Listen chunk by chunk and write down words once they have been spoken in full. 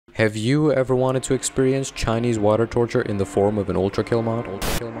Have you ever wanted to experience Chinese water torture in the form of an ULTRAKILL mod?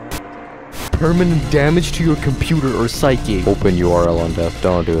 Permanent damage to your computer or psyche. Open URL on death.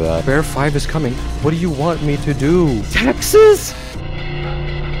 Don't do that. Bear 5 is coming. What do you want me to do? Taxes?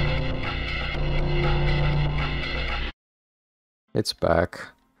 It's back.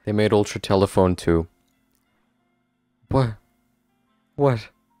 They made ULTRATELEPHONE 2. What? What?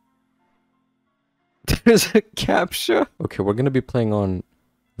 There's a captcha? Okay, we're gonna be playing on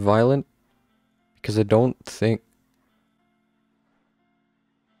violent because I don't think...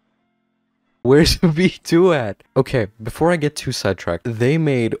 Where's V2 at? Okay, before I get too sidetracked, they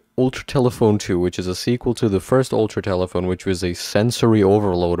made ULTRATELEPHONE 2, which is a sequel to the first ULTRATELEPHONE, which was a sensory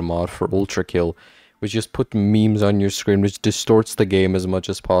overload mod for ULTRAKILL, which just put memes on your screen, which distorts the game as much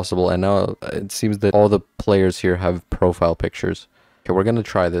as possible, and now it seems that all the players here have profile pictures. Okay, we're gonna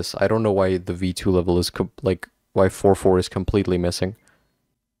try this. I don't know why the V2 level is why 4-4 is completely missing.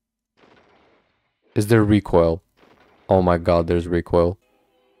 Is there recoil? Oh my god, there's recoil.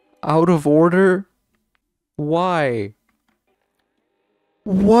 Out of order? Why?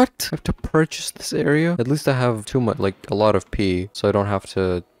 What? I have to purchase this area? At least I have too much, like, a lot of P, so I don't have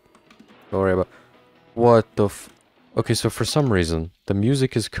to worry about... What the f... Okay, so for some reason, the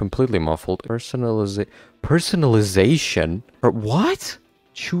music is completely muffled. Personalization? Or what?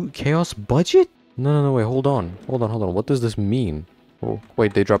 Chaos budget? No, wait, hold on. Hold on. What does this mean? Oh,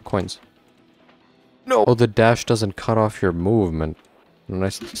 wait, they drop coins. No! Oh, the dash doesn't cut off your movement.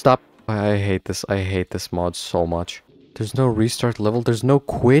 Nice. Stop. I hate this. I hate this mod so much. There's no restart level. There's no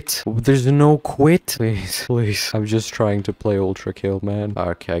quit. There's no quit. Please. I'm just trying to play ULTRAKILL, man.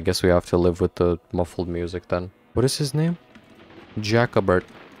 Okay, I guess we have to live with the muffled music then. What is his name? Jacobert.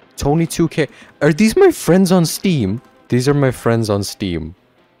 Tony2K. Are these my friends on Steam? These are my friends on Steam.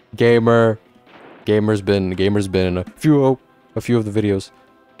 Gamer. Gamer's been in a few of the videos.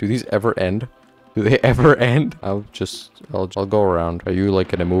 Do these ever end? Do they ever end? I'll go around. Are you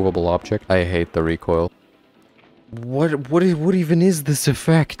like an immovable object? I hate the recoil. What even is this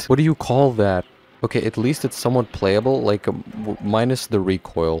effect? What do you call that? Okay, at least it's somewhat playable, like, minus the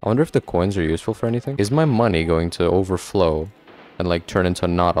recoil. I wonder if the coins are useful for anything? Is my money going to overflow and, like, turn into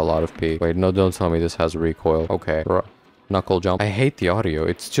not a lot of P? Wait, no, don't tell me this has recoil. Okay. Knuckle jump. I hate the audio.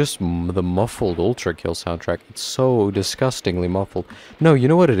 It's just the muffled ULTRAKILL soundtrack. It's so disgustingly muffled. No, you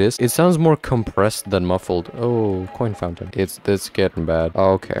know what it is? It sounds more compressed than muffled. Oh, coin fountain. It's getting bad.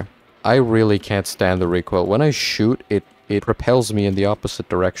 Okay. I really can't stand the recoil. When I shoot, it propels me in the opposite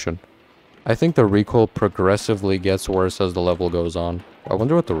direction. I think the recoil progressively gets worse as the level goes on. I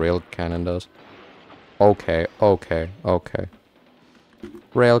wonder what the rail cannon does. Okay.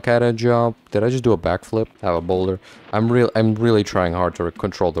 Rail cannon jump. Did I just do a backflip? Have a boulder. I'm really trying hard to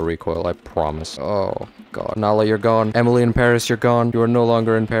control the recoil, I promise. Oh god. Nala, you're gone. Emily in Paris, you're gone. You are no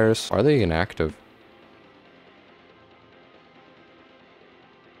longer in Paris. Are they inactive?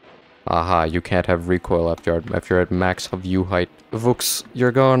 Aha, you can't have recoil if you're at max view height. Vux,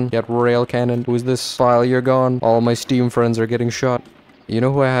 you're gone. Get rail cannon. Who's this? File, you're gone. All my Steam friends are getting shot. You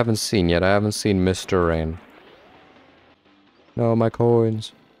know who I haven't seen yet? I haven't seen Mr. Rain. No, my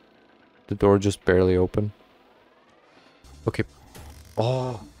coins. The door just barely open. Okay.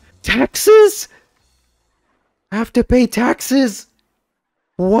 Oh, taxes? I have to pay taxes?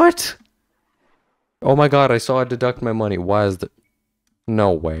 What? Oh my god, I saw it deduct my money. Why is that?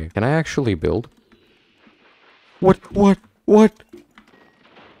 No way. Can I actually build? What? Where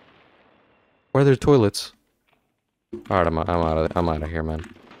are there toilets? Alright, I'm out of here, man.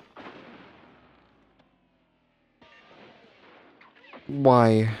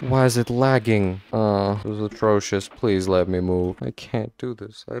 Why? Why is it lagging? This is atrocious. Please let me move. I can't do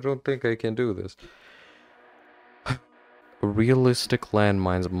this. I don't think I can do this. Realistic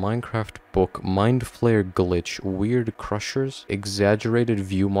landmines, Minecraft book, mind flare glitch, weird crushers, exaggerated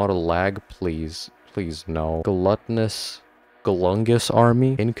view model lag, please no. Gluttonous Galungus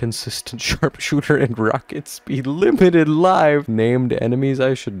army, inconsistent sharpshooter and rocket speed, limited live, named enemies,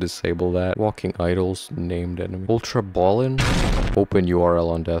 I should disable that. Walking idols, named enemy. Ultra ballin, open URL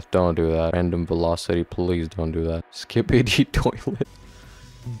on death, don't do that. Random velocity, please don't do that. Skippity toilet.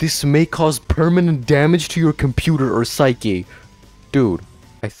 This may cause permanent damage to your computer or psyche. Dude,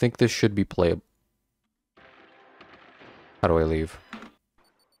 I think this should be playable. How do I leave?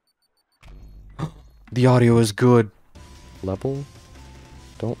 The audio is good. Level?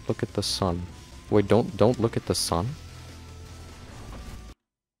 Don't look at the sun. Wait, don't look at the sun?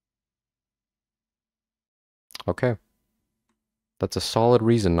 Okay. That's a solid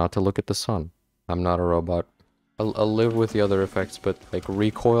reason not to look at the sun. I'm not a robot. I'll live with the other effects, but like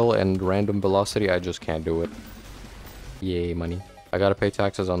recoil and random velocity, I just can't do it. Yay, money. I gotta pay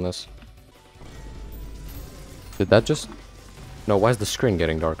taxes on this. Did that just... No, why is the screen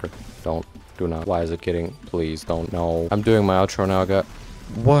getting darker? Don't. Do not. Why is it getting... Please, don't. No. I'm doing my outro now, guys.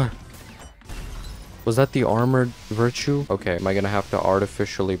 What? Was that the armored virtue? Okay, am I gonna have to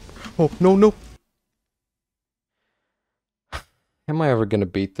artificially... Oh, no, no! Am I ever gonna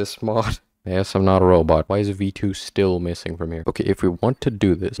beat this mod? Yes, I'm not a robot. Why is V2 still missing from here? Okay, if we want to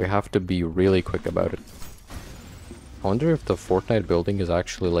do this, we have to be really quick about it. I wonder if the Fortnite building is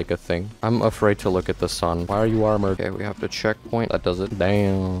actually like a thing. I'm afraid to look at the sun. Why are you armored? Okay, we have to checkpoint. That does it.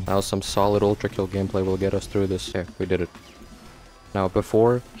 Damn. Now some solid Ultra Kill gameplay will get us through this. Okay, we did it. Now,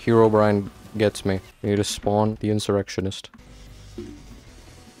 before Herobrine gets me, we need to spawn the Insurrectionist.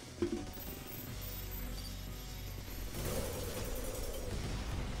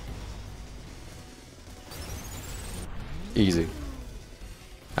 Easy.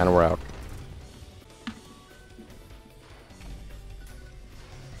 And we're out.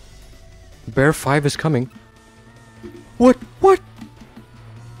 Bear 5 is coming. What? What?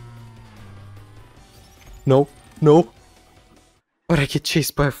 No. No. But I get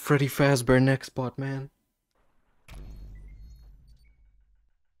chased by a Freddy Fazbear next bot, man.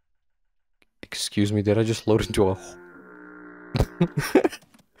 Excuse me, did I just load into a...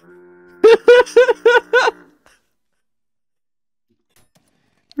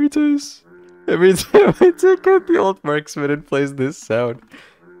 Every time I take out the old marksman, it plays this sound.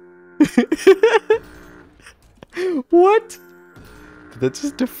 What? Did that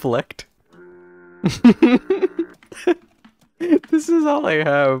just deflect? This is all I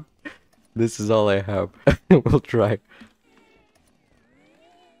have. This is all I have. We'll try.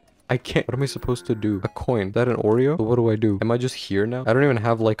 I can't. What am I supposed to do? A coin. Is that an Oreo? What do I do? Am I just here now? I don't even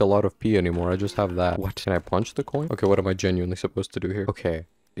have like a lot of P anymore. I just have that. What? Can I punch the coin? Okay, what am I genuinely supposed to do here? Okay.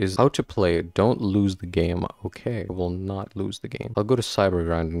 Is how to play. Don't lose the game. Okay. I will not lose the game. I'll go to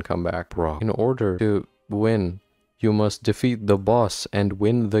Cybergrind and come back. Bro. In order to win, you must defeat the boss and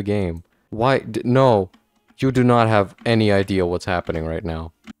win the game. Why? No. You do not have any idea what's happening right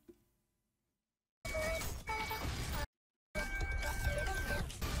now.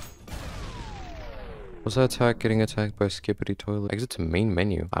 Was that attack getting attacked by Skippity Toilet? Exit to main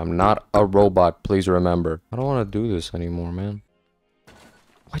menu. I'm not a robot, please remember. I don't want to do this anymore, man.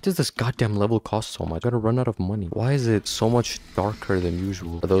 Why does this goddamn level cost so much? I gotta run out of money. Why is it so much darker than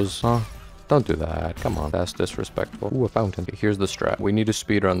usual? Are those... Don't do that. Come on. That's disrespectful. Ooh, a fountain. Okay, here's the strat. We need to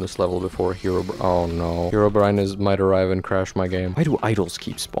speedrun this level before Oh no. Herobrine might arrive and crash my game. Why do idols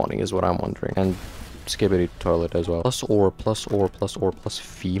keep spawning is what I'm wondering. And Skibbity Toilet as well. Plus or, plus or, plus or, plus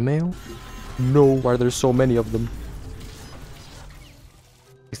female? No. Why are there so many of them?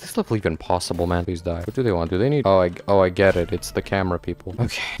 Is this level even possible, man? Please die. What do they want? Do they need... Oh, I get it. It's the camera people.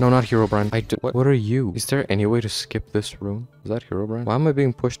 Okay. No, not Herobrine. What are you? Is there any way to skip this room? Is that Herobrine? Why am I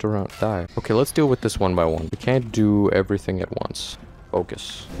being pushed around? Die. Okay, let's deal with this one by one. We can't do everything at once.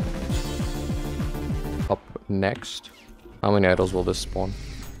 Focus. Up next. How many idols will this spawn?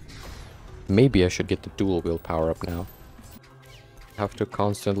 Maybe I should get the dual wield power up now. Have to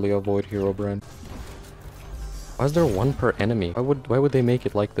constantly avoid Herobrine. Why is there one per enemy? Why would they make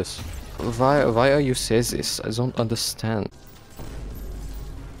it like this? Why are you says this? I don't understand.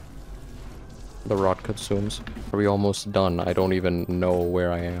 The rot consumes. Are we almost done? I don't even know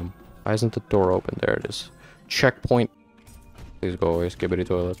where I am. Why isn't the door open? There it is. Checkpoint. Please go away, Skibbity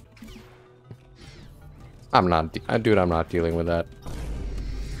Toilet. I'm not dealing with that.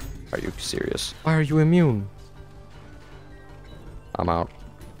 Are you serious? Why are you immune? I'm out.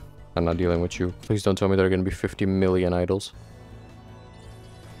 I'm not dealing with you. Please don't tell me there are gonna be 50 million idols.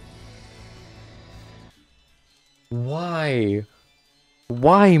 Why?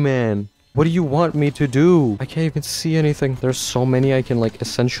 Why, man? What do you want me to do? I can't even see anything. There's so many I can, like,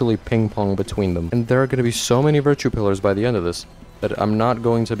 essentially ping-pong between them. And there are gonna be so many virtue pillars by the end of this that I'm not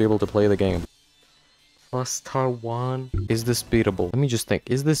going to be able to play the game. Plus star 1. Is this beatable? Let me just think.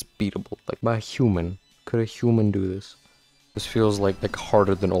 Is this beatable? Like, by a human? Could a human do this? This feels like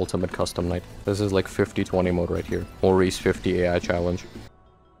harder than Ultimate Custom Night. This is like 50-20 mode right here. Maurice 50 AI challenge.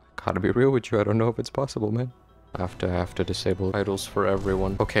 Gotta be real with you, I don't know if it's possible, man. I have to disable idols for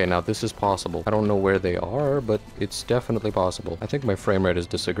everyone. Okay, now this is possible. I don't know where they are, but it's definitely possible. I think my frame rate is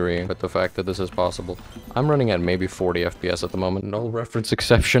disagreeing with the fact that this is possible. I'm running at maybe 40 FPS at the moment. No reference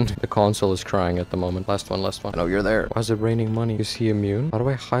exception. The console is crying at the moment. Last one, last one. No, you're there. Why is it raining money? Is he immune? How do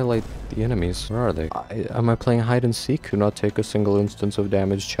I highlight the enemies? Where are they? Am I playing hide and seek? Do not take a single instance of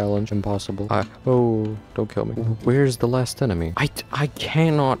damage challenge. Impossible. Oh, don't kill me. Where's the last enemy? I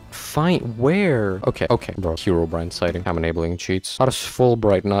cannot find where. Okay, bro. Herobrine sighting. I'm enabling cheats. How does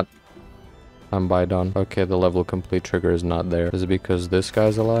Fulbright not... I'm by done. Okay, the level complete trigger is not there. Is it because this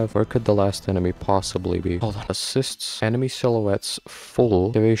guy's alive? Where could the last enemy possibly be? Hold on. Assists, enemy silhouettes, full,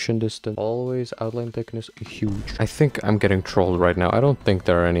 activation distance, always outline thickness, huge. I think I'm getting trolled right now. I don't think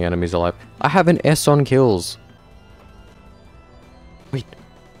there are any enemies alive. I have an S on kills. Wait.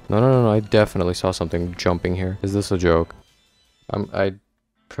 No. I definitely saw something jumping here. Is this a joke? I'm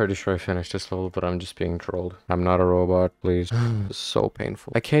pretty sure I finished this level, but I'm just being trolled. I'm not a robot, please. It's so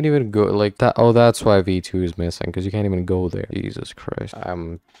painful. I can't even go, like, that. Oh, that's why V2 is missing, because you can't even go there. Jesus Christ.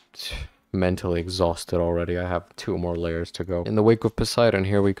 I'm mentally exhausted already. I have 2 more layers to go. In the wake of Poseidon,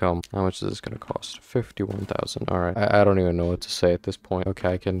 here we come. How much is this gonna cost? 51,000. Alright. I don't even know what to say at this point.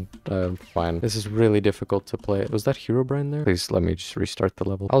 Okay, I can, fine. This is really difficult to play. Was that Herobrine there? Please, let me just restart the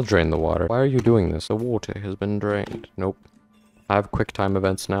level. I'll drain the water. Why are you doing this? The water has been drained. Nope. I have quick time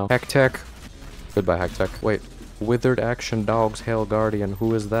events now. Hack Tech. Goodbye, Hack Tech. Wait. Withered Action Dogs Hail Guardian.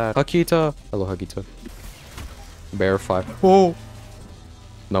 Who is that? Hakita. Hello, Hakita. Bear 5. Whoa.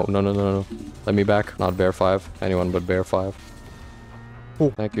 No. Let me back. Not Bear 5. Anyone but Bear 5.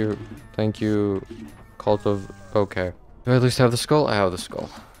 Oh. Thank you. Thank you. Cult of... Okay. Do I at least have the skull? I have the skull.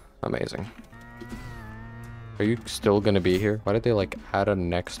 Amazing. Are you still gonna be here? Why did they, like, add a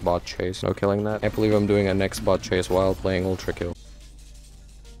next bot chase? No killing that? Can't believe I'm doing a next bot chase while playing ULTRAKILL.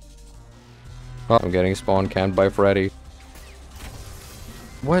 Oh, I'm getting spawned. Can't buy Freddy.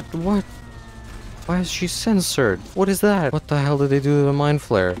 What? Why is she censored? What is that? What the hell did they do to the mind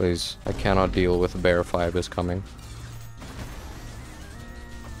flare? Please, I cannot deal with Bear 5 is coming.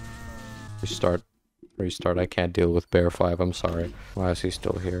 Restart. I can't deal with Bear 5. I'm sorry. Why is he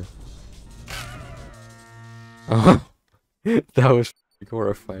still here? Oh, that was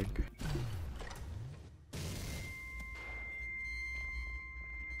horrifying.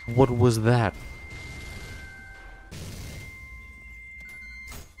 What was that?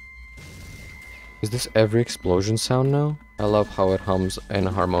 Is this every explosion sound now? I love how it hums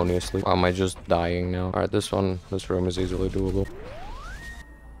inharmoniously. Am I just dying now? Alright, this room is easily doable.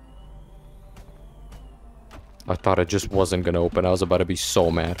 I thought it just wasn't gonna open. I was about to be so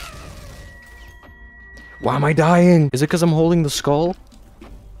mad. Why am I dying? Is it because I'm holding the skull?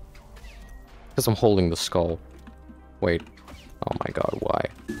 Because I'm holding the skull. Wait. Oh my god, why?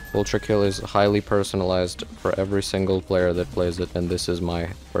 ULTRAKILL is highly personalized for every single player that plays it, and this is my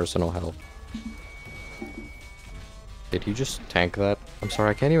personal health. Did you just tank that? I'm sorry,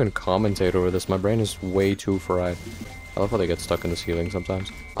 I can't even commentate over this. My brain is way too fried. I love how they get stuck in the ceiling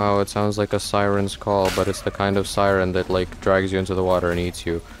sometimes. Oh, it sounds like a siren's call, but it's the kind of siren that, like, drags you into the water and eats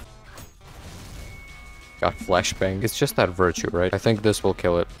you. Got flashbang. It's just that virtue, right? I think this will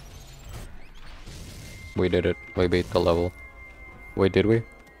kill it. We did it. We beat the level. Wait, did we?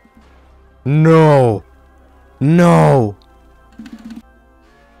 No! No!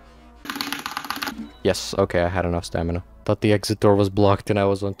 Yes, okay, I had enough stamina. Thought the exit door was blocked and I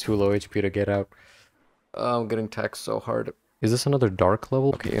was on too low HP to get out. I'm getting taxed so hard. Is this another dark level?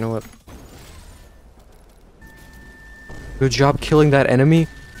 Okay, you know what? Good job killing that enemy.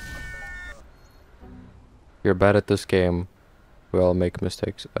 You're bad at this game. We all make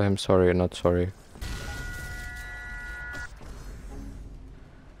mistakes. I'm sorry, not sorry.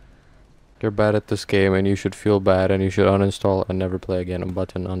 You're bad at this game and you should feel bad and you should uninstall and never play again.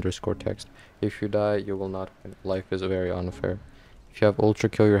 _text. If you die, you will not win. Life is very unfair. If you have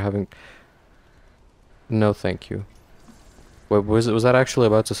ULTRAKILL, you're having... No, thank you. Wait, was that actually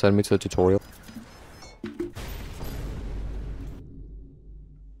about to send me to the tutorial?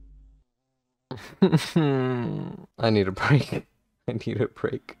 I need a break. I need a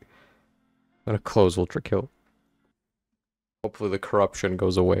break. I'm gonna close ULTRAKILL. Hopefully the corruption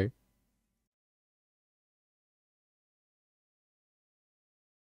goes away.